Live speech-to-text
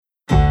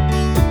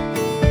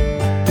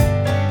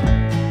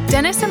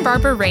Dennis and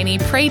Barbara Rainey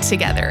pray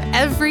together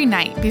every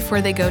night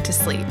before they go to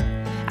sleep.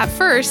 At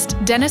first,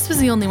 Dennis was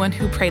the only one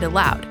who prayed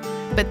aloud,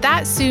 but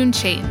that soon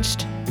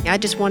changed. I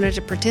just wanted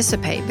to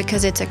participate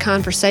because it's a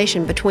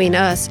conversation between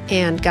us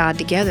and God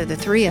together, the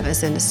three of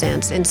us in a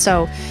sense. And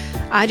so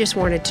I just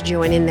wanted to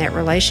join in that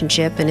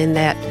relationship and in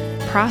that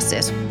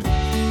process.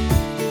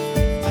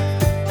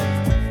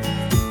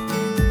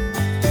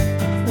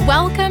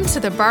 Welcome to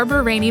the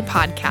Barbara Rainey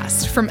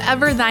Podcast from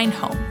Ever Thine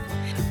Home.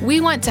 We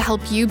want to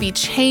help you be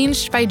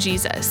changed by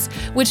Jesus,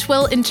 which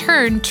will in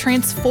turn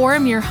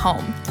transform your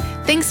home.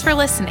 Thanks for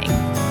listening.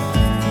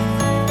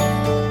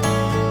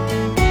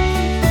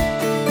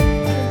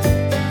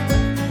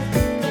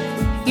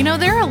 You know,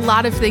 there are a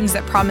lot of things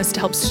that promise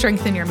to help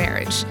strengthen your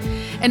marriage.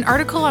 An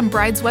article on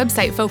Bride's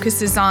website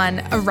focuses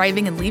on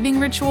arriving and leaving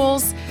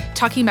rituals,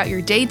 talking about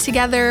your day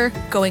together,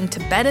 going to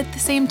bed at the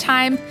same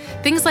time,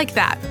 things like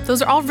that.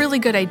 Those are all really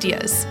good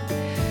ideas.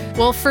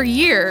 Well, for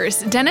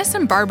years, Dennis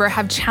and Barbara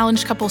have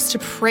challenged couples to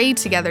pray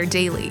together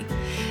daily.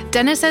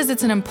 Dennis says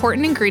it's an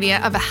important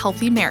ingredient of a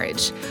healthy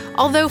marriage,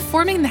 although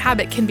forming the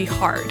habit can be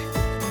hard.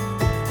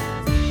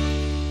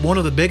 One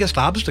of the biggest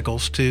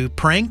obstacles to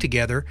praying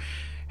together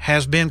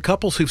has been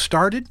couples who've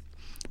started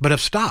but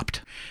have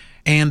stopped,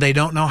 and they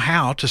don't know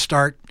how to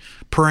start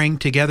praying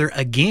together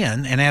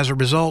again, and as a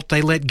result,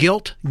 they let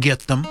guilt get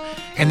them,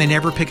 and they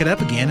never pick it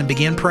up again and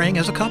begin praying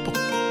as a couple.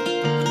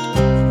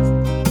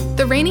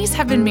 The Raineys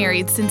have been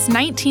married since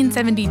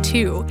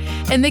 1972,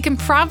 and they can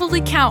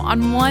probably count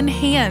on one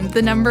hand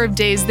the number of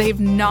days they've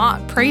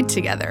not prayed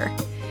together.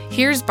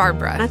 Here's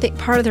Barbara. I think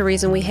part of the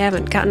reason we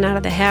haven't gotten out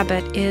of the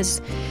habit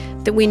is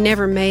that we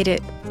never made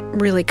it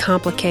really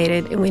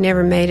complicated, and we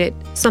never made it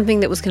something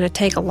that was going to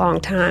take a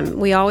long time.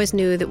 We always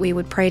knew that we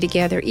would pray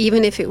together,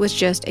 even if it was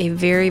just a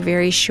very,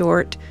 very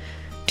short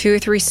 2 or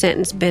 3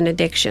 sentence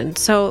benediction.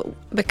 So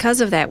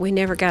because of that, we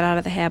never got out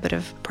of the habit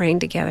of praying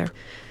together.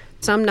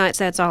 Some nights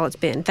that's all it's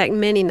been. In fact,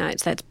 many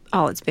nights that's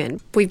all it's been.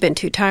 We've been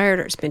too tired,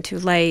 or it's been too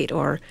late,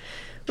 or...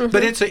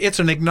 But it's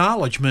an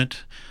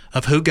acknowledgement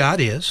of who God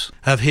is,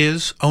 of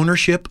His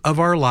ownership of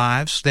our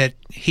lives, that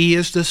He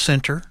is the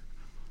center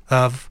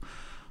of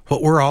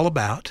what we're all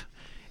about,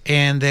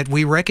 and that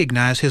we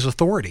recognize His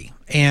authority.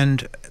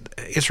 And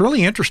it's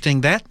really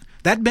interesting that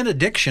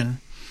benediction,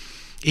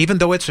 even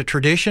though it's a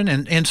tradition,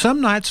 and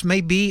some nights may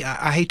be,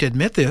 I hate to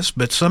admit this,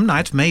 but some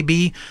nights may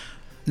be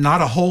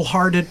not a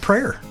wholehearted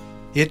prayer.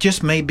 It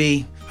just may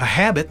be a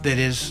habit that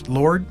is,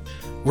 Lord,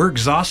 we're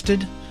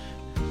exhausted,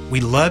 we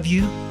love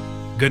you,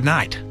 good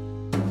night.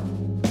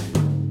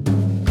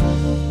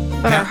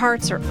 But our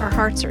hearts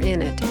are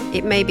in it.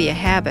 It may be a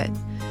habit,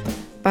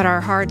 but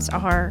our hearts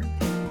are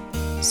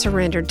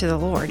surrendered to the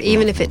Lord.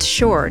 Even if it's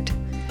short,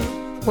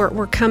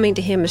 we're coming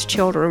to Him as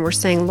children. We're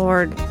saying,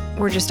 Lord,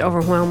 we're just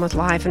overwhelmed with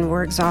life, and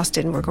we're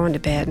exhausted, and we're going to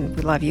bed, and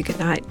we love you, good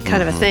night,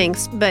 kind of a thing.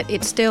 But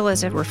it still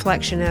is a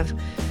reflection of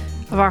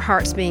our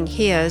hearts being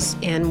His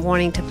and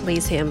wanting to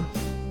please Him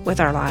with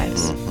our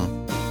lives.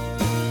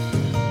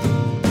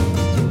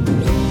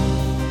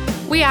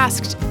 We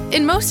asked,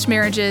 in most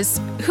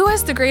marriages, who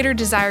has the greater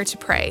desire to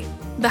pray,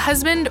 the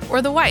husband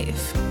or the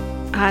wife?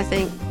 I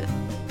think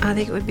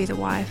it would be the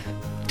wife.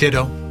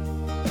 Ditto.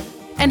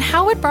 And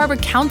how would Barbara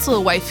counsel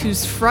a wife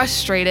who's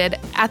frustrated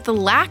at the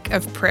lack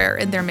of prayer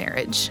in their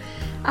marriage?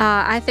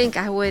 I think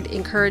I would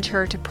encourage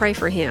her to pray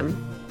for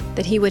him,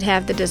 that he would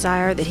have the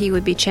desire, that he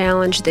would be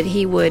challenged, that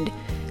he would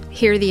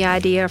hear the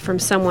idea from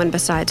someone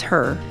besides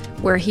her,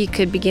 where he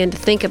could begin to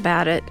think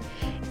about it.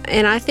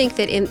 And I think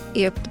that in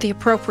the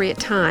appropriate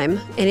time,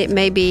 and it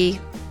may be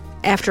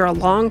after a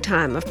long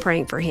time of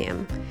praying for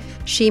him,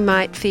 she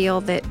might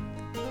feel that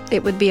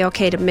it would be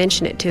okay to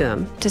mention it to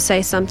him, to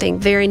say something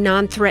very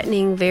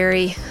non-threatening,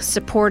 very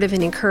supportive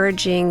and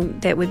encouraging,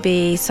 that would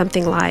be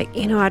something like,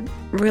 I'd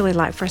really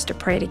like for us to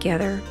pray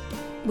together.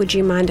 Would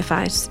you mind if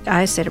I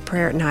said a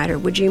prayer at night, or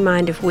would you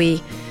mind if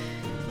we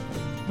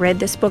read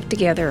this book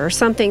together, or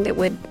something that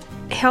would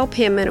help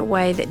him in a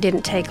way that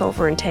didn't take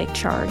over and take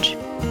charge.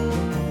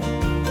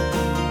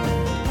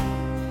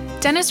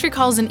 Dennis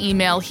recalls an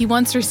email he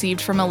once received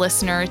from a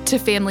listener to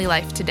Family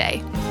Life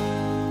Today.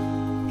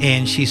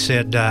 And she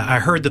said, I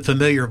heard the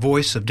familiar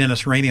voice of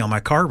Dennis Rainey on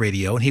my car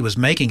radio, and he was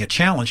making a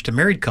challenge to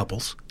married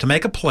couples to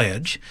make a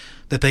pledge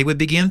that they would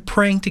begin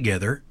praying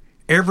together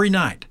every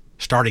night,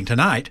 starting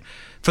tonight,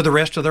 for the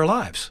rest of their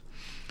lives.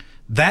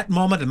 That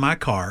moment in my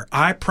car,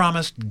 I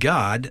promised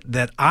God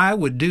that I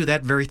would do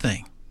that very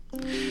thing.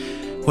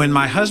 When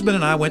my husband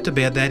and I went to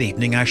bed that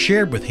evening, I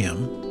shared with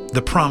him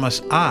the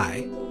promise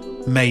I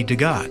made to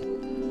God.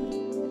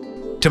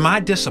 To my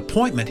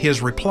disappointment,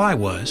 his reply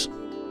was,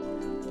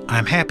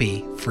 I'm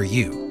happy for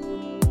you.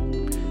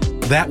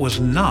 That was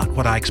not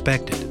what I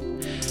expected.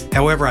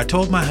 However, I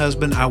told my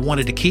husband I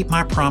wanted to keep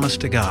my promise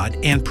to God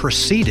and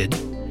proceeded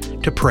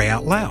to pray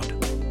out loud.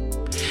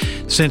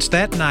 Since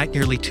that night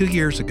nearly 2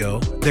 years ago,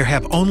 there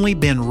have only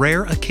been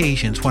rare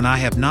occasions when I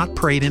have not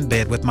prayed in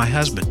bed with my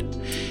husband.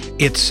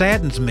 It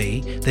saddens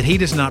me that he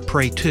does not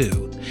pray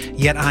too,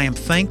 yet I am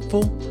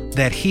thankful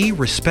that he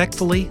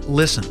respectfully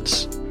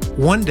listens.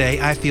 One day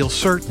I feel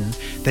certain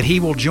that he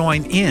will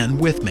join in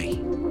with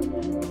me.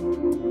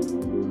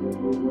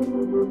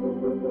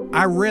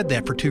 I read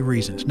that for two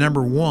reasons.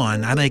 Number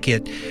one, I think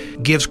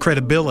it gives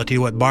credibility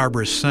to what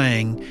Barbara is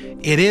saying.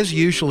 It is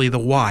usually the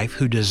wife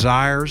who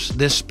desires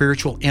this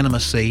spiritual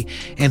intimacy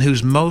and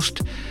who's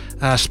most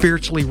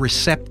spiritually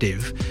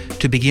receptive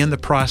to begin the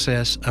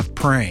process of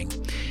praying.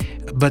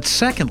 But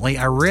secondly,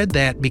 I read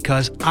that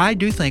because I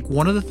do think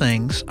one of the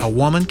things a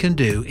woman can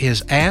do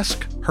is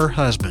ask her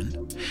husband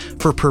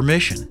for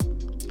permission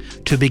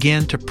to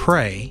begin to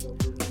pray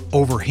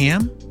over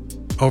him,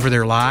 over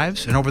their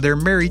lives, and over their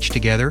marriage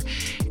together,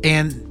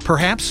 and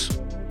perhaps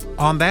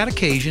on that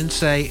occasion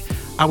say,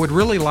 I would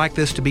really like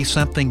this to be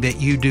something that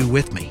you do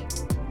with me,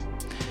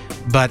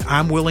 but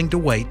I'm willing to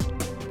wait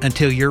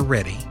until you're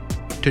ready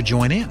to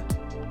join in.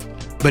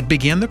 But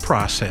begin the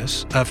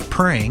process of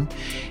praying.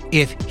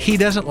 If he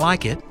doesn't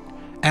like it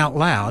out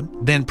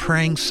loud, then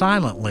praying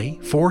silently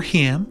for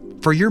him,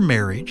 for your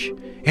marriage,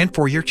 and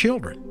for your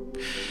children.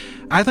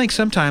 I think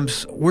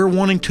sometimes we're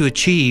wanting to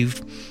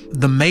achieve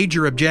the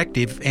major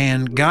objective,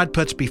 and God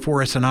puts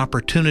before us an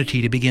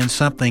opportunity to begin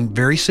something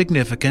very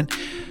significant,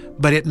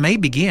 but it may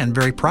begin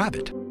very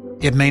private.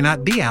 It may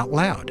not be out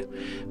loud,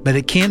 but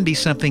it can be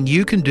something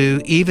you can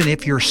do even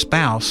if your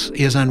spouse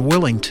is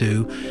unwilling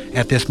to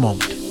at this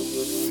moment.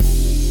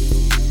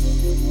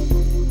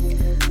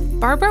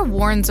 Barbara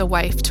warns a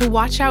wife to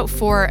watch out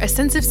for a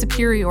sense of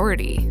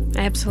superiority.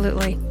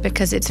 Absolutely,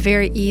 because it's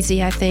very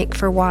easy, I think,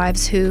 for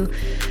wives who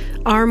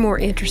are more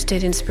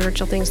interested in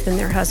spiritual things than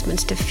their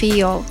husbands to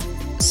feel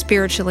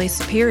spiritually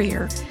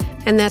superior.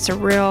 And that's a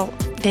real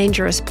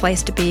dangerous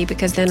place to be,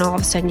 because then all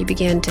of a sudden you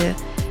begin to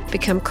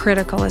become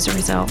critical as a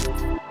result.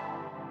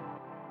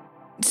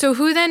 So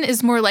who then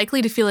is more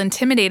likely to feel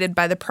intimidated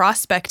by the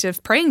prospect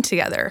of praying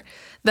together,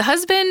 the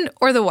husband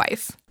or the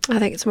wife? I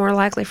think it's more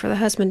likely for the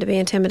husband to be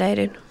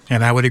intimidated.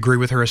 And I would agree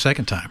with her a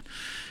second time.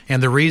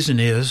 And the reason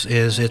is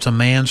it's a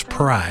man's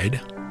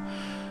pride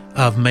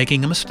of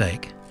making a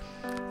mistake,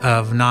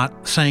 of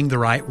not saying the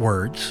right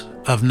words,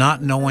 of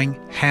not knowing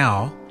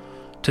how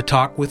to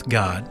talk with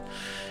God.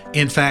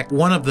 In fact,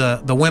 one of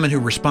the women who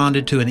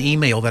responded to an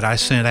email that I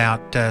sent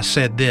out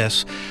said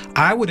this: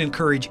 I would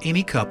encourage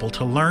any couple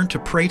to learn to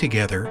pray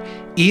together,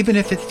 even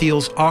if it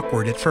feels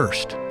awkward at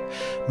first.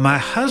 My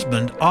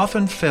husband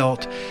often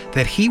felt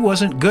that he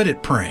wasn't good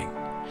at praying,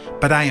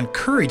 but I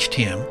encouraged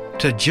him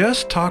to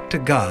just talk to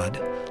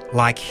God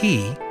like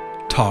he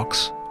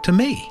talks to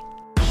me.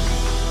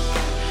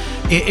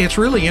 It's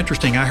really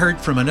interesting. I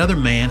heard from another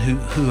man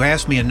who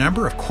asked me a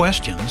number of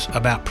questions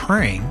about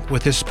praying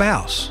with his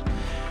spouse.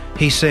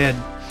 He said,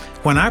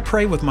 when I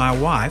pray with my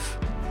wife,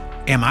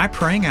 am I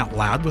praying out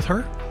loud with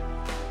her?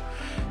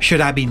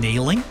 Should I be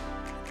kneeling?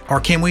 Or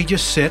can we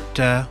just sit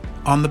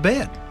on the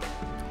bed?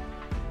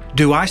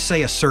 Do I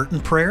say a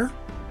certain prayer?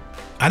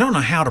 I don't know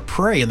how to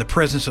pray in the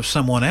presence of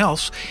someone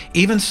else,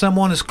 even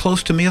someone as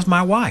close to me as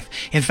my wife.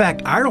 In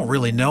fact, I don't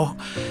really know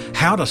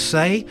how to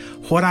say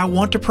what I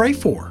want to pray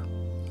for.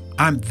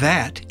 I'm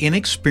that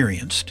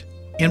inexperienced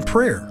in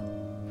prayer.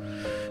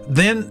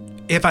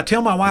 Then, if I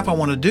tell my wife I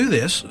want to do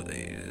this,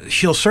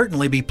 she'll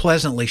certainly be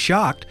pleasantly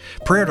shocked.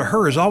 Prayer to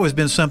her has always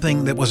been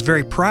something that was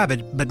very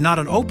private, but not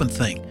an open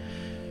thing.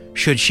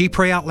 Should she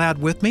pray out loud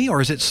with me,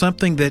 or is it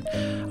something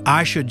that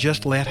I should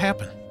just let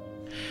happen?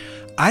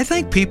 I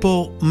think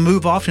people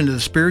move off into the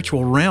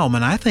spiritual realm,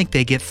 and I think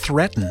they get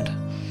threatened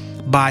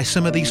by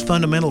some of these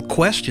fundamental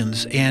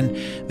questions. And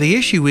the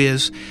issue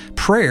is,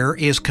 prayer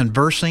is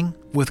conversing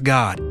with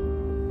God.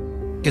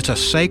 It's a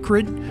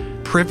sacred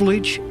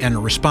privilege and a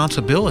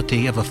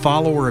responsibility of a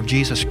follower of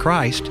Jesus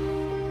Christ,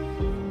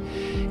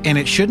 and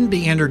it shouldn't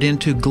be entered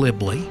into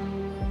glibly,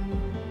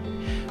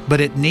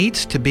 but it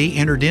needs to be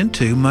entered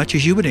into much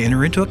as you would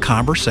enter into a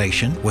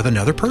conversation with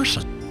another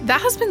person. The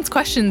husband's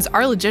questions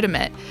are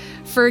legitimate.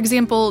 For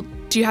example,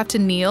 do you have to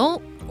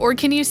kneel or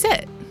can you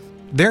sit?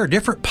 There are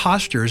different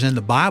postures in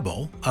the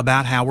Bible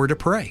about how we're to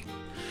pray.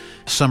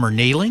 Some are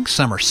kneeling,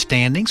 some are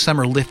standing, some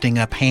are lifting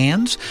up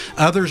hands.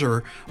 Others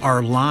are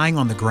lying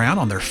on the ground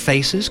on their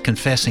faces,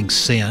 confessing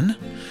sin.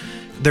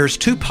 There's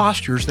two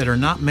postures that are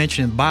not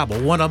mentioned in the Bible.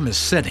 One of them is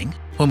sitting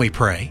when we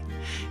pray,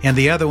 and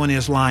the other one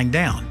is lying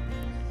down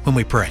when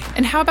we pray.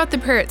 And how about the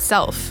prayer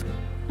itself?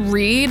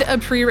 Read a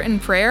pre-written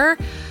prayer?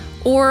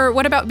 Or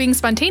what about being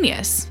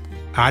spontaneous?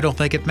 I don't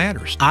think it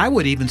matters. I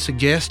would even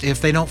suggest,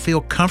 if they don't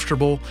feel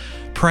comfortable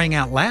praying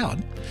out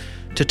loud,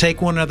 to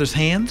take one another's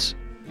hands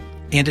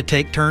and to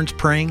take turns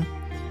praying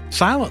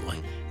silently.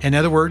 In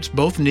other words,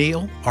 both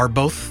kneel or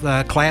both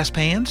clasp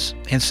hands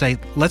and say,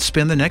 let's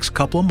spend the next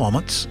couple of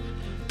moments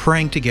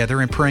praying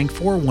together and praying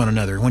for one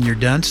another. When you're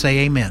done, say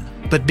amen.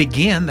 But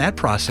begin that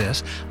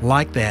process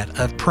like that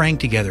of praying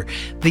together.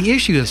 The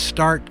issue is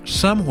start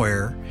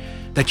somewhere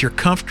that you're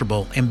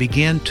comfortable and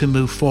begin to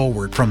move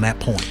forward from that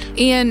point.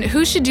 And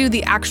who should do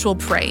the actual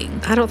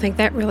praying? I don't think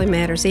that really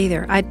matters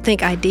either. I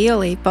think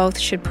ideally both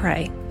should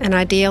pray. And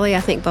ideally,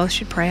 I think both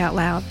should pray out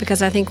loud,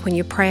 because I think when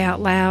you pray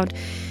out loud,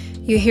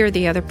 you hear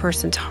the other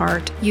person's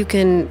heart. You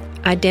can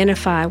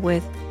identify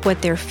with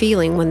what they're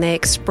feeling when they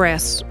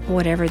express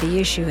whatever the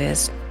issue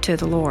is to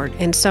the Lord.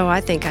 And so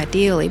I think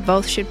ideally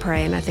both should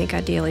pray, and I think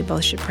ideally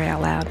both should pray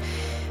out loud.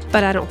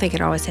 But I don't think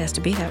it always has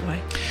to be that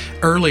way.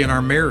 Early in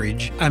our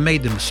marriage, I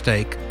made the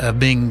mistake of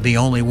being the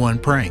only one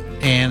praying.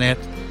 And at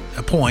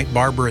a point,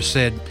 Barbara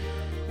said,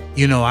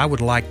 I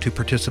would like to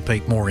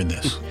participate more in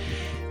this.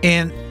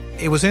 And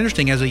it was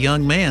interesting, as a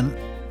young man,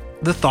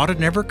 the thought had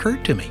never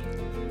occurred to me.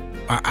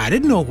 I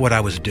didn't know what I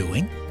was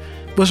doing.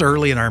 It was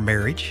early in our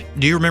marriage.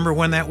 Do you remember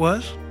when that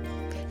was?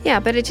 Yeah,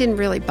 but it didn't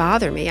really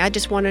bother me. I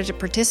just wanted to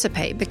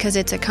participate because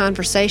it's a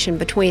conversation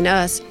between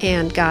us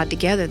and God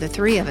together, the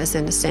three of us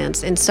in a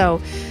sense. And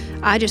so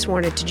I just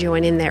wanted to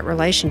join in that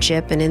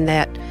relationship and in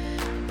that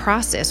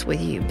process with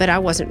you. But I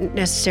wasn't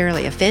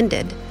necessarily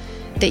offended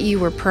that you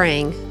were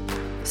praying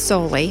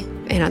solely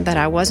and that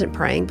I wasn't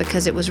praying,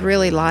 because it was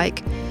really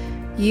like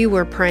you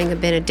were praying a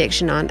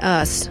benediction on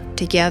us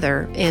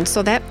together. And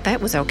so that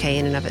was okay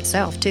in and of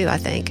itself too, I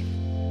think.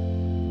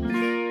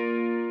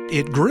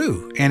 It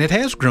grew, and it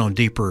has grown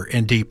deeper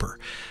and deeper.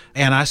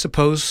 And I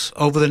suppose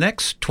over the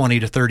next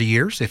 20 to 30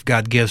 years, if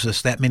God gives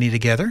us that many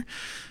together,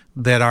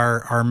 that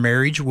our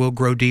marriage will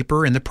grow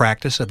deeper in the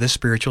practice of this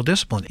spiritual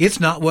discipline. It's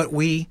not what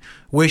we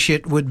wish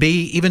it would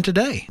be even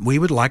today. We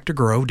would like to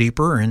grow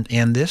deeper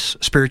in this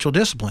spiritual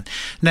discipline.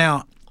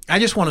 Now, I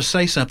just want to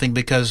say something,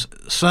 because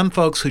some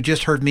folks who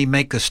just heard me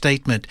make the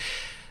statement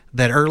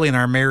that early in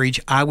our marriage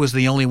I was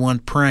the only one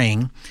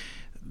praying,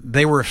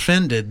 they were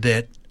offended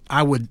that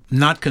I would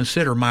not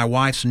consider my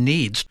wife's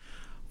needs.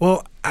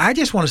 Well, I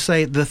just want to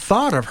say the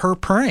thought of her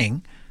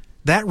praying,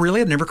 that really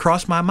had never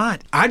crossed my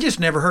mind. I just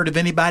never heard of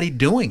anybody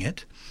doing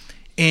it.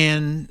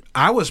 And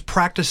I was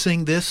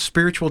practicing this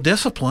spiritual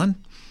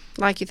discipline.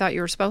 Like you thought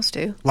you were supposed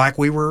to. Like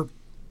we were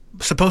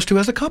supposed to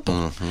as a couple.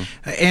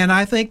 Mm-hmm. And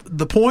I think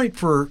the point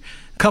for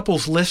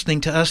couples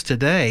listening to us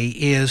today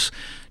is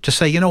to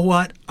say, you know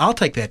what, I'll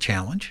take that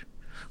challenge.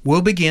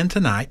 We'll begin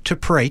tonight to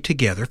pray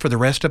together for the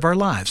rest of our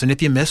lives. And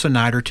if you miss a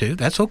night or two,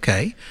 that's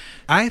okay.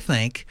 I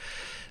think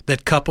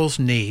that couples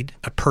need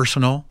a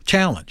personal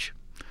challenge.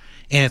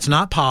 And it's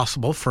not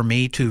possible for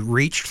me to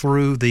reach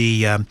through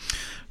the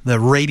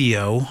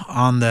radio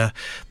on the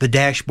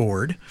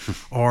dashboard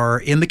or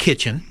in the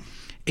kitchen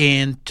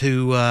and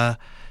to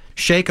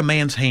shake a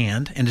man's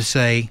hand and to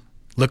say,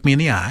 look me in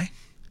the eye,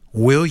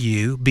 will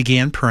you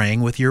begin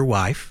praying with your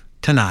wife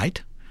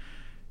tonight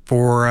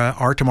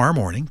or tomorrow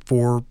morning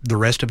for the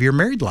rest of your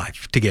married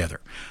life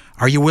together?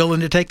 Are you willing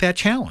to take that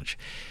challenge?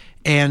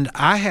 And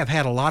I have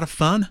had a lot of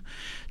fun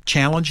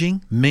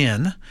challenging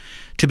men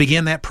to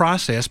begin that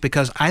process,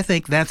 because I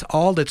think that's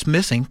all that's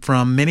missing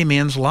from many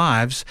men's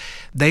lives.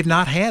 They've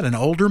not had an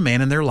older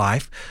man in their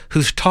life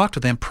who's talked to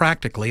them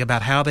practically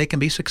about how they can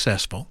be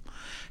successful,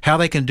 how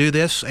they can do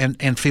this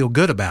and feel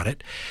good about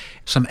it,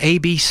 some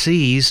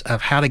ABCs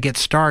of how to get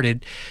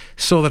started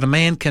so that a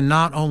man can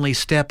not only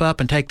step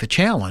up and take the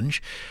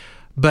challenge,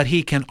 but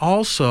he can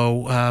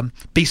also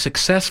be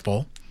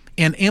successful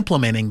in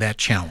implementing that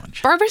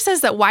challenge. Barbara says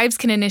that wives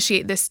can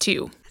initiate this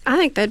too. I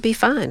think that'd be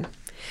fine,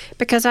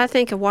 because I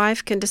think a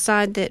wife can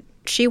decide that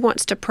she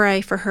wants to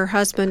pray for her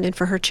husband and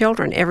for her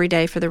children every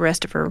day for the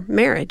rest of her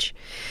marriage,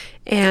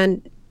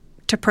 and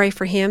to pray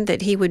for him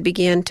that he would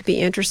begin to be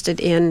interested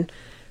in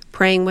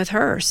praying with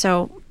her.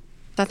 So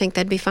I think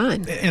that'd be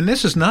fine. And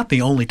this is not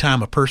the only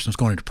time a person's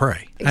going to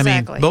pray.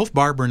 Exactly. I mean, both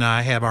Barbara and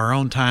I have our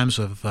own times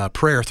of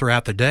prayer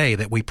throughout the day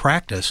that we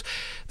practice.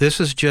 This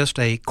is just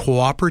a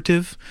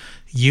cooperative,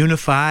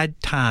 unified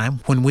time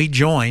when we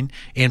join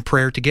in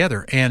prayer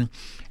together. And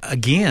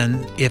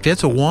again, if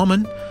it's a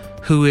woman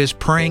who is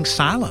praying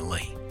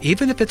silently,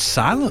 even if it's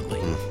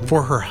silently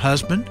for her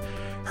husband,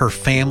 her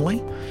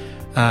family,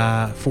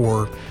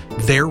 for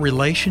their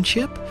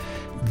relationship,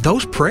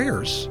 those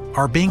prayers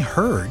are being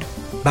heard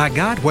by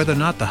God, whether or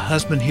not the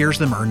husband hears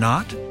them or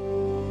not.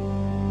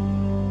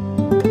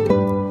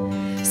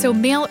 So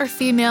male or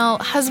female,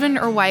 husband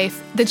or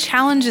wife, the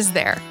challenge is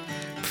there.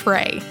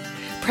 Pray.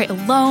 Pray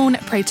alone,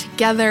 pray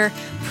together,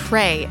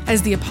 pray,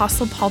 as the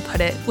Apostle Paul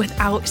put it,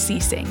 without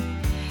ceasing.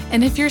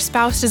 And if your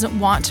spouse doesn't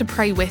want to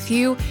pray with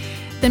you,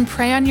 then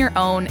pray on your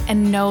own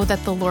and know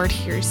that the Lord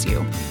hears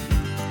you.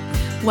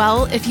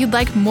 Well, if you'd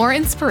like more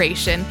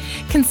inspiration,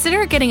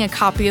 consider getting a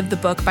copy of the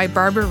book by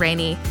Barbara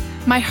Rainey,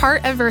 My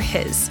Heart Ever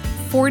His,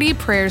 40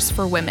 Prayers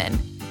for Women.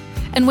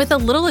 And with a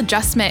little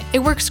adjustment, it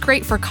works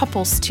great for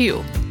couples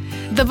too.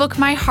 The book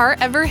My Heart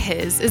Ever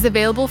His is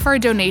available for a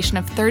donation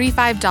of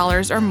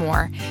 $35 or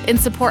more in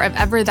support of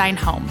Ever Thine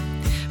Home.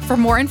 For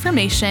more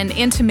information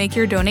and to make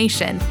your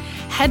donation,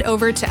 head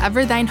over to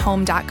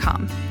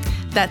everthynehome.com.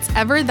 That's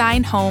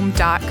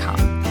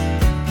everthynehome.com.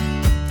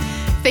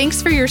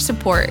 Thanks for your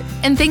support,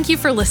 and thank you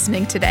for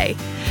listening today.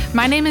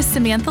 My name is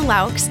Samantha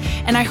Laux,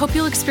 and I hope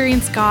you'll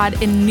experience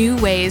God in new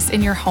ways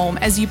in your home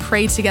as you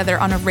pray together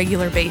on a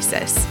regular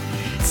basis.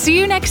 See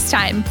you next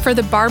time for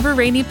the Barbara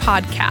Rainey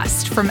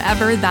Podcast from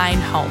Ever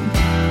Thine Home.